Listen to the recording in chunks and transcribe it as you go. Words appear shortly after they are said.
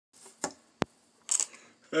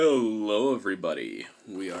Hello everybody,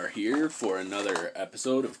 we are here for another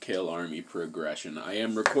episode of Kale Army Progression. I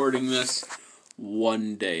am recording this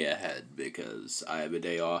one day ahead because I have a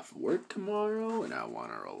day off work tomorrow and I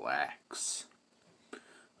want to relax.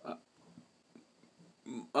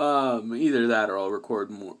 Either that or I'll record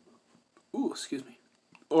more, or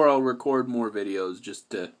I'll record more videos just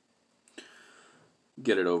to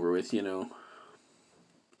get it over with,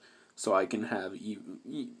 so I can have,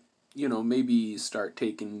 maybe start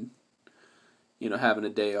taking, having a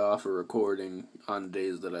day off or recording on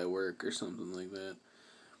days that I work or something like that.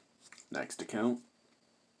 Next account.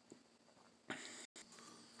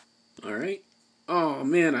 Alright. Oh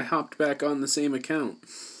man, I hopped back on the same account.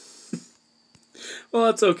 Well,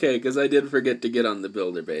 that's okay, because I did forget to get on the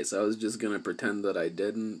builder base. I was just going to pretend that I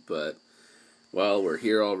didn't, but, well, we're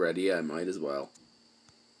here already, I might as well.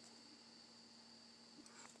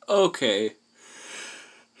 Okay.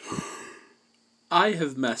 I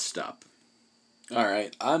have messed up.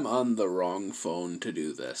 Alright, I'm on the wrong phone to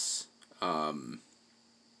do this. I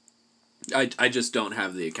just don't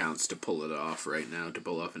have the accounts to pull it off right now, to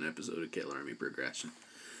pull off an episode of Kale Army Progression.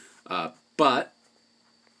 But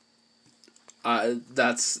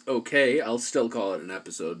that's okay. I'll still call it an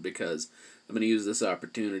episode because I'm going to use this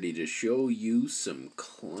opportunity to show you some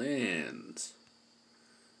clans.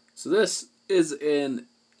 So this is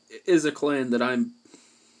a clan that I'm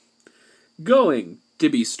going to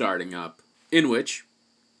be starting up, in which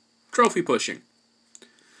trophy pushing.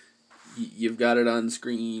 You've got it on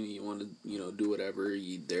screen. You want to, do whatever.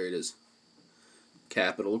 There it is.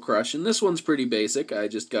 Capital Crush. And this one's pretty basic. I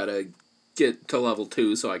just gotta get to level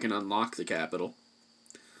 2 so I can unlock the capital.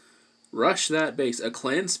 Rush that base. A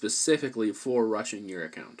clan specifically for rushing your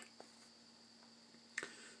account.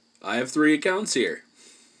 I have 3 accounts here.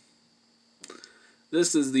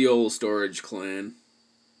 This is the old storage clan.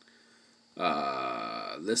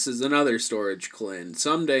 This is another storage clan.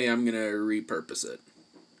 Someday I'm gonna repurpose it.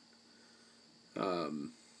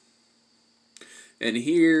 And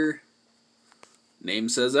here, name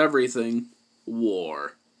says everything,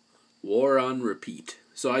 war. War on repeat.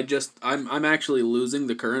 So I'm actually losing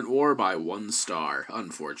the current war by 1 star,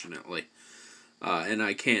 unfortunately. And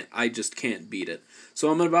I just can't beat it.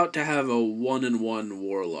 So I'm about to have a 1-in-1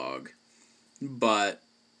 war log. But,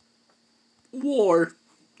 war,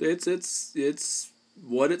 it's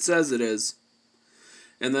what it says it is.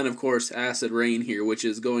 And then, of course, Acid Rain here, which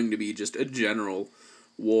is going to be just a general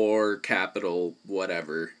war, capital,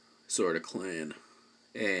 whatever sort of clan.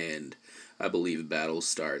 And I believe battle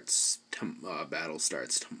starts tomorrow.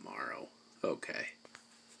 Okay.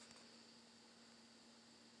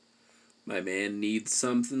 My man needs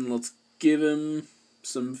something. Let's give him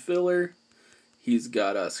some filler. He's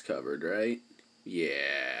got us covered, right?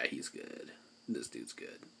 Yeah, he's good. This dude's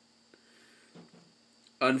good.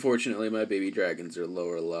 Unfortunately, my baby dragons are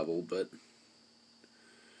lower level, but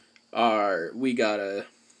we got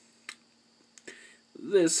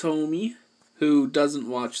this homie who doesn't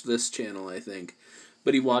watch this channel, I think,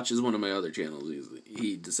 but he watches one of my other channels.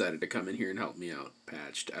 He decided to come in here and help me out.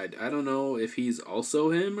 Patched. I don't know if he's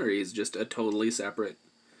also him or he's just a totally separate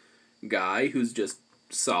guy who's just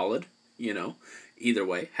solid, Either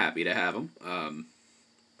way, happy to have him.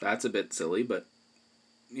 That's a bit silly, but,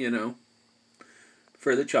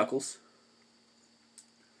 for the chuckles.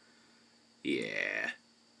 Yeah.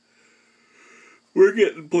 We're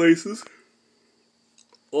getting places.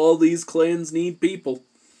 All these clans need people.